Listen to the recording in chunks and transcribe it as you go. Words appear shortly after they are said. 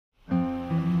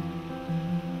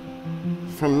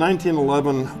from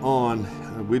 1911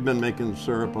 on, we've been making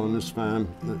syrup on this farm.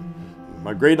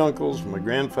 My great uncles, my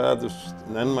grandfathers,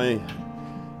 and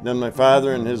then my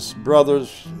father and his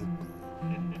brothers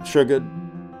sugared.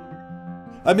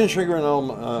 I've been sugaring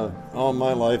all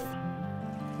my life.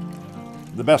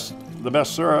 The best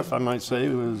syrup, I might say,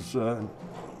 was,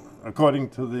 according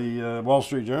to the Wall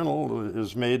Street Journal,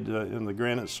 is made in the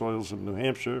granite soils of New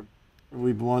Hampshire.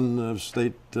 We've won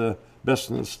state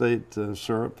best in the state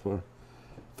syrup for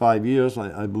 5 years.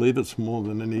 I believe it's more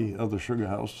than any other sugar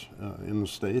house in the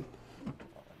state.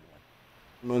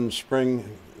 When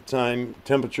springtime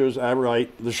temperatures are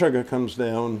right, the sugar comes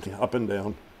down, up and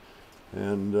down,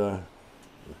 and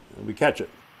we catch it.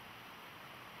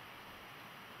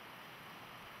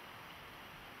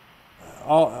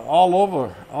 All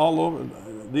over,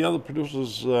 the other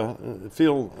producers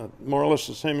feel more or less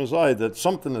the same as I, that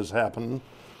something has happened.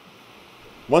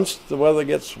 Once the weather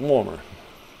gets warmer,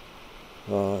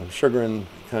 sugaring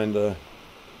kind of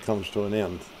comes to an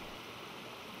end.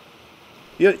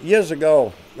 Years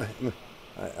ago,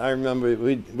 I remember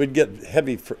we'd get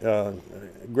heavy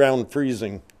ground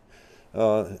freezing.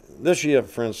 This year,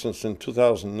 for instance, in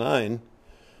 2009,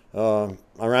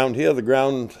 around here the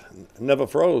ground never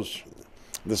froze.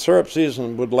 The syrup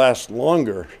season would last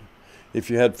longer if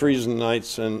you had freezing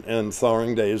nights and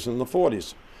thawing days in the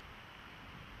 40s.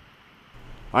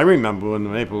 I remember when the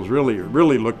maples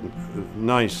really looked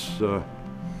nice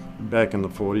back in the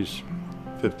 40s,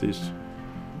 50s.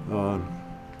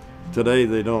 Today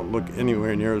they don't look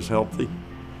anywhere near as healthy.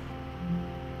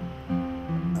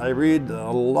 I read a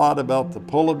lot about the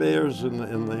polar bears in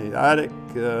the Arctic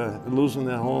losing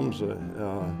their homes.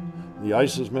 The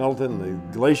ice is melting, the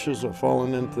glaciers are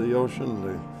falling into the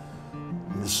ocean,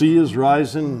 the sea is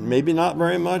rising, maybe not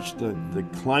very much. The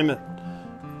climate,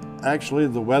 actually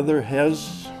the weather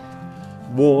has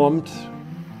warmed,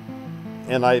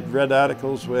 and I read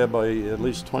articles where by at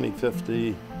least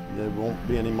 2050 there won't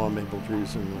be any more maple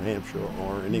trees in New Hampshire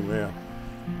or anywhere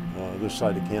this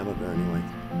side of Canada anyway.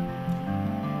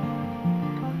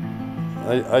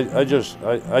 I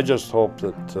just hope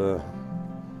that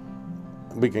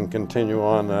we can continue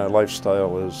on our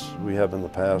lifestyle as we have in the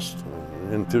past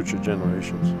in future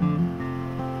generations.